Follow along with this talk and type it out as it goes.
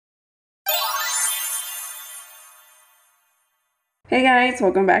Hey guys,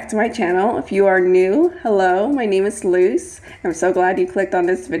 welcome back to my channel. If you are new, hello, my name is Luz. I'm so glad you clicked on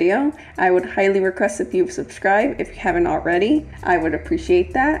this video. I would highly request if you subscribe if you haven't already. I would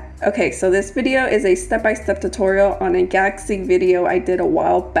appreciate that. Okay, so this video is a step-by-step tutorial on a Galaxy video I did a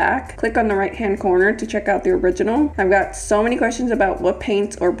while back. Click on the right hand corner to check out the original. I've got so many questions about what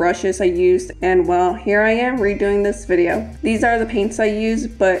paints or brushes I used, and well, here I am redoing this video. These are the paints I use,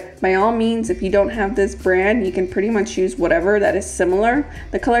 but by all means, if you don't have this brand, you can pretty much use whatever that is similar.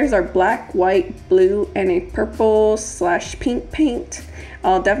 The colors are black, white, blue, and a purple/pink paint.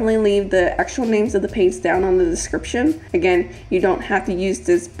 I'll definitely leave the actual names of the paints down on the description. Again, you don't have to use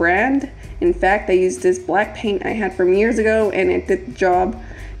this brand. In fact, I used this black paint I had from years ago and it did the job.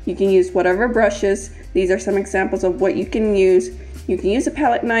 You can use whatever brushes. These are some examples of what you can use. You can use a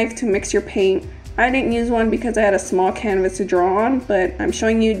palette knife to mix your paint. I didn't use one because I had a small canvas to draw on, but I'm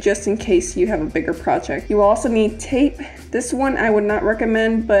showing you just in case you have a bigger project. You will also need tape. This one I would not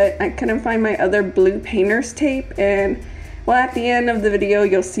recommend, but I couldn't find my other blue painter's tape, and well, at the end of the video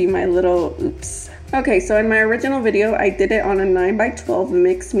you'll see my little oops. Okay, so in my original video I did it on a 9x12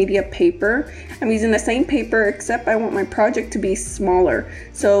 mixed media paper. I'm using the same paper except I want my project to be smaller.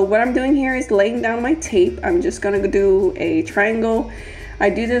 So what I'm doing here is laying down my tape. I'm just gonna do a triangle. I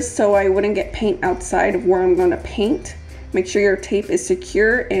do this so I wouldn't get paint outside of where I'm going to paint. Make sure your tape is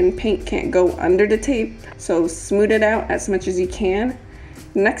secure and paint can't go under the tape, so smooth it out as much as you can.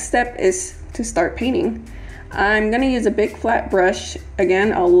 Next step is to start painting. I'm going to use a big flat brush.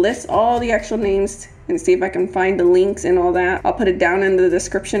 Again, I'll list all the actual names and see if I can find the links and all that. I'll put it down in the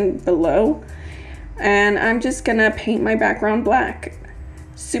description below. And I'm just going to paint my background black.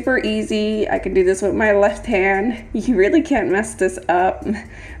 Super easy. I can do this with my left hand. You really can't mess this up.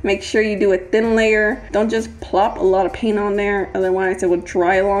 Make sure you do a thin layer. Don't just plop a lot of paint on there, otherwise it will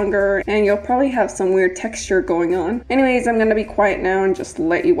dry longer and you'll probably have some weird texture going on. Anyways, I'm gonna be quiet now and just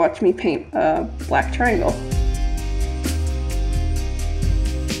let you watch me paint a black triangle.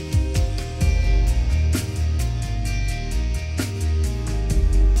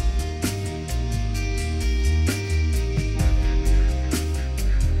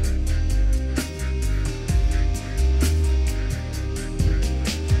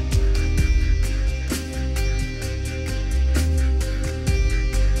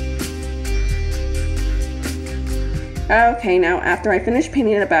 Okay, now after I finish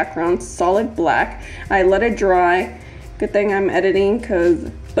painting the background solid black, I let it dry. Good thing I'm editing because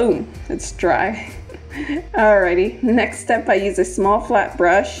boom, it's dry. Alrighty, next step, I use a small flat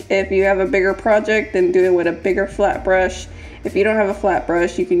brush. If you have a bigger project, then do it with a bigger flat brush. If you don't have a flat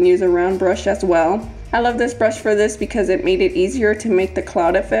brush, you can use a round brush as well. I love this brush for this because it made it easier to make the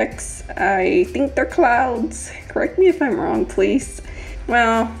cloud effects. I think they're clouds. Correct me if I'm wrong, please.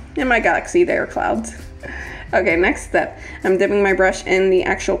 Well, in my Galaxy, they are clouds. Okay, next step, I'm dipping my brush in the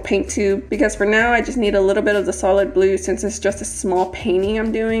actual paint tube because for now I just need a little bit of the solid blue since it's just a small painting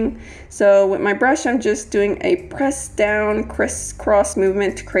I'm doing. So with my brush, I'm just doing a press down crisscross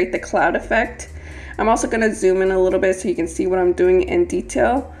movement to create the cloud effect. I'm also going to zoom in a little bit so you can see what I'm doing in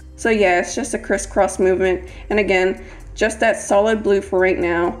detail. So yeah, it's just a crisscross movement, and again, just that solid blue for right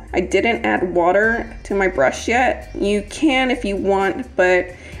now. I didn't add water to my brush yet. You can if you want,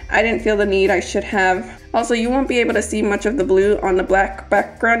 but I didn't feel the need. I should have. Also, you won't be able to see much of the blue on the black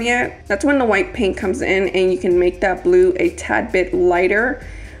background yet. That's when the white paint comes in and you can make that blue a tad bit lighter.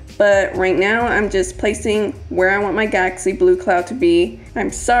 But right now, I'm just placing where I want my Galaxy blue cloud to be.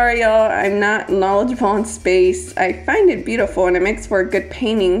 I'm sorry, y'all, I'm not knowledgeable on space. I find it beautiful and it makes for a good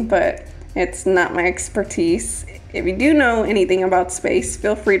painting, but it's not my expertise. If you do know anything about space,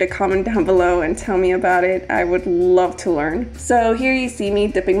 feel free to comment down below and tell me about it. I would love to learn. So here you see me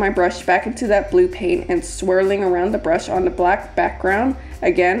dipping my brush back into that blue paint and swirling around the brush on the black background.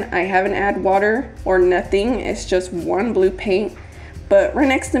 Again, I haven't added water or nothing. It's just one blue paint. But right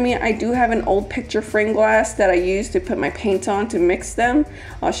next to me, I do have an old picture frame glass that I use to put my paint on to mix them.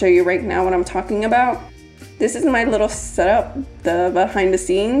 I'll show you right now what I'm talking about. This is my little setup, the behind the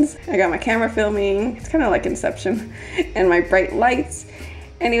scenes. I got my camera filming, it's kind of like Inception, and my bright lights.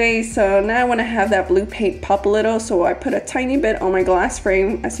 Anyway, so now I want to have that blue paint pop a little, so I put a tiny bit on my glass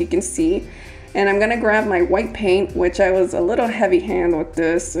frame, as you can see. And I'm gonna grab my white paint, which I was a little heavy hand with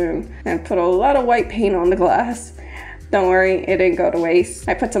this, and put a lot of white paint on the glass. Don't worry, it didn't go to waste.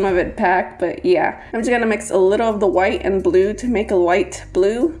 I put some of it back, but yeah. I'm just gonna mix a little of the white and blue to make a light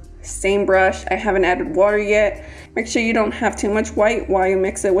blue. Same brush, I haven't added water yet. Make sure you don't have too much white while you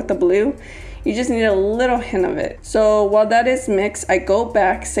mix it with the blue. You just need a little hint of it. So while that is mixed, I go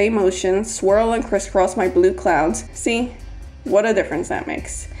back, same motion, swirl and crisscross my blue clouds. See, What a difference that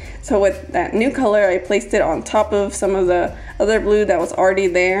makes. So with that new color, I placed it on top of some of the other blue that was already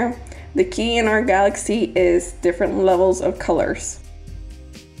there. The key in our galaxy is different levels of colors.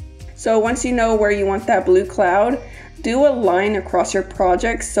 So once you know where you want that blue cloud, do a line across your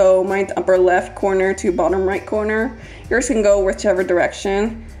project. So mine's upper left corner to bottom right corner. Yours can go whichever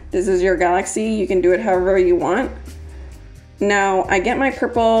direction. This is your galaxy. You can do it however you want. Now I get my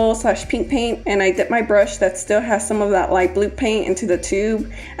purple/pink paint and I dip my brush that still has some of that light blue paint into the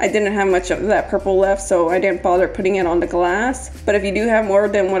tube. I didn't have much of that purple left, so I didn't bother putting it on the glass. But if you do have more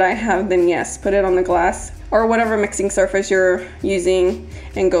than what I have, then yes, put it on the glass or whatever mixing surface you're using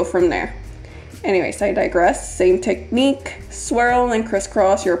and go from there. Anyways, I digress. Same technique, swirl and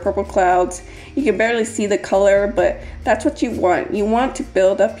crisscross your purple clouds. You can barely see the color, but that's what you want. You want to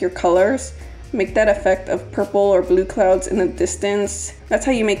build up your colors. Make that effect of purple or blue clouds in the distance. That's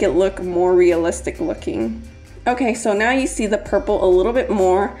how you make it look more realistic looking. Okay, so now you see the purple a little bit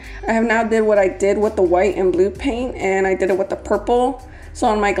more. I have now did what I did with the white and blue paint, and I did it with the purple. So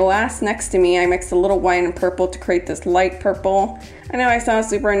on my glass next to me, I mixed a little white and purple to create this light purple. I know I sound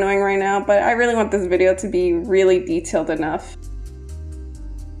super annoying right now, but I really want this video to be really detailed enough.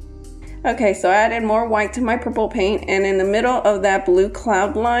 Okay, so I added more white to my purple paint, and in the middle of that blue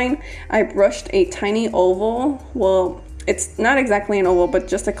cloud line, I brushed a tiny oval. Well, it's not exactly an oval, but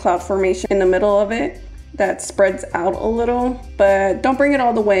just a cloud formation in the middle of it that spreads out a little, but don't bring it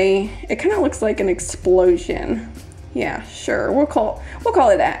all the way. It kind of looks like an explosion. Yeah, sure, we'll call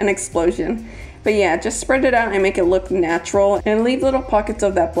it that, an explosion. But yeah, just spread it out and make it look natural and leave little pockets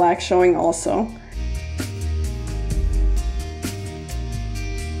of that black showing also.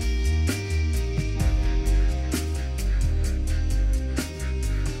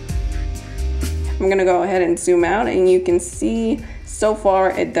 I'm gonna go ahead and zoom out and you can see so far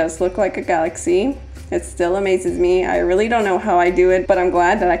it does look like a galaxy. It still amazes me. I really don't know how I do it, but I'm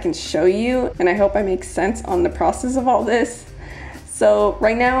glad that I can show you, and I hope I make sense on the process of all this. So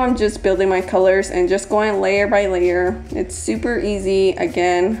right now I'm just building my colors and just going layer by layer. It's super easy.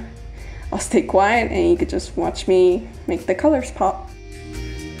 Again, I'll stay quiet and you could just watch me make the colors pop.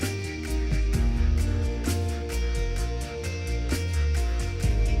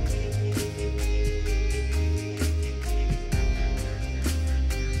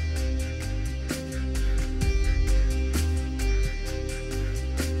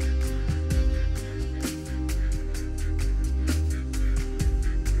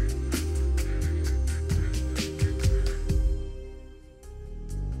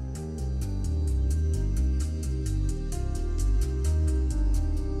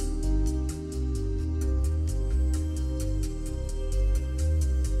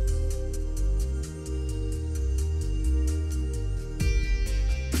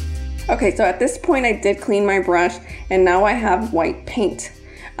 Okay, so at this point I did clean my brush and now I have white paint.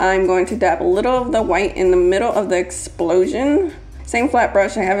 I'm going to dab a little of the white in the middle of the explosion. Same flat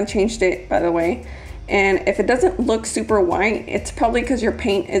brush, I haven't changed it by the way. And if it doesn't look super white, it's probably because your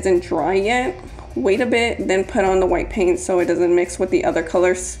paint isn't dry yet. Wait a bit, then put on the white paint so it doesn't mix with the other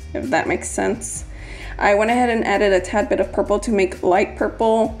colors, if that makes sense. I went ahead and added a tad bit of purple to make light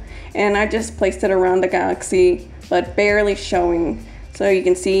purple, and I just placed it around the galaxy, but barely showing. So you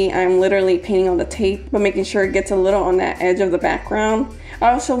can see I'm literally painting on the tape, but making sure it gets a little on that edge of the background.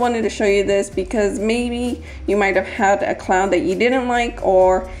 I also wanted to show you this because maybe you might have had a cloud that you didn't like,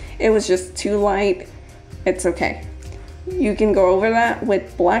 or it was just too light. It's okay. You can go over that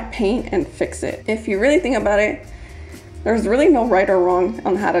with black paint and fix it. If you really think about it, there's really no right or wrong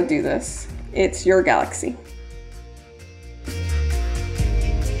on how to do this. It's your galaxy.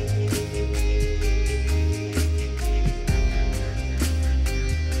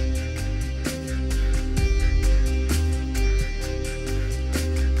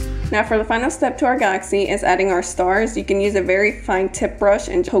 Now for the final step to our galaxy is adding our stars. You can use a very fine tip brush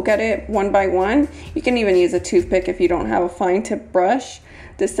and poke at it one by one. You can even use a toothpick if you don't have a fine tip brush.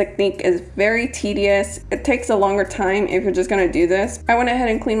 This technique is very tedious. It takes a longer time if you're just gonna do this. I went ahead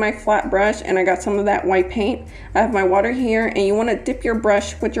and cleaned my flat brush and I got some of that white paint. I have my water here, and you wanna dip your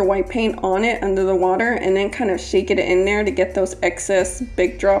brush with your white paint on it under the water and then kind of shake it in there to get those excess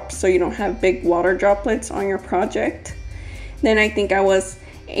big drops so you don't have big water droplets on your project. Then I think I was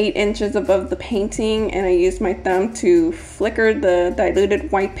 8 inches above the painting, and I used my thumb to flicker the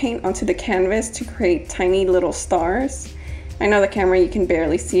diluted white paint onto the canvas to create tiny little stars. I know the camera you can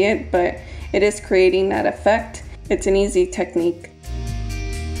barely see it, but it is creating that effect. It's an easy technique.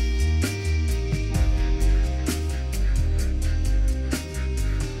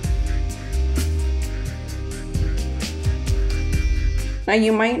 Now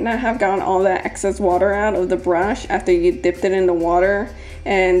you might not have gotten all that excess water out of the brush after you dipped it in the water,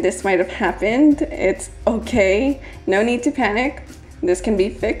 and this might have happened. It's okay, no need to panic. This can be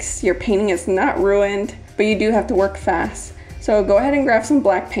fixed. Your painting is not ruined, but you do have to work fast. So go ahead and grab some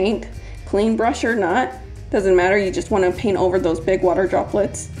black paint, clean brush or not, doesn't matter. You just want to paint over those big water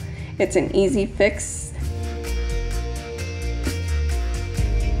droplets. It's an easy fix.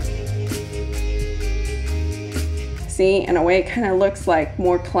 See, in a way it kind of looks like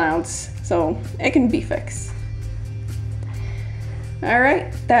more clouds, so it can be fixed.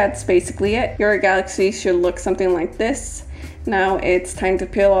 Alright, that's basically it. Your galaxy should look something like this. Now it's time to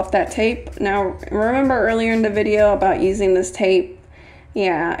peel off that tape. Now remember earlier in the video about using this tape?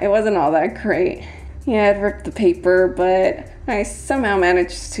 Yeah, it wasn't all that great. Yeah, it ripped the paper, but I somehow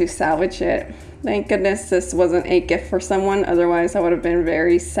managed to salvage it. Thank goodness this wasn't a gift for someone, otherwise I would have been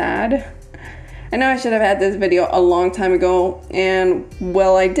very sad. I know I should have had this video a long time ago, and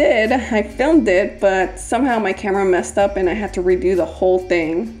well, I did. I filmed it, but somehow my camera messed up and I had to redo the whole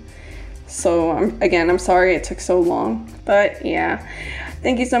thing. So again, I'm sorry it took so long, but yeah.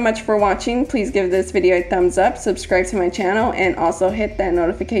 Thank you so much for watching. Please give this video a thumbs up, subscribe to my channel, and also hit that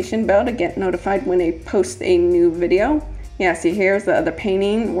notification bell to get notified when I post a new video. Yeah, see, here's the other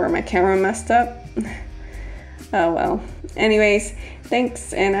painting where my camera messed up. Oh well. Anyways,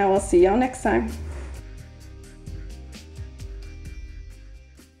 thanks, and I will see y'all next time.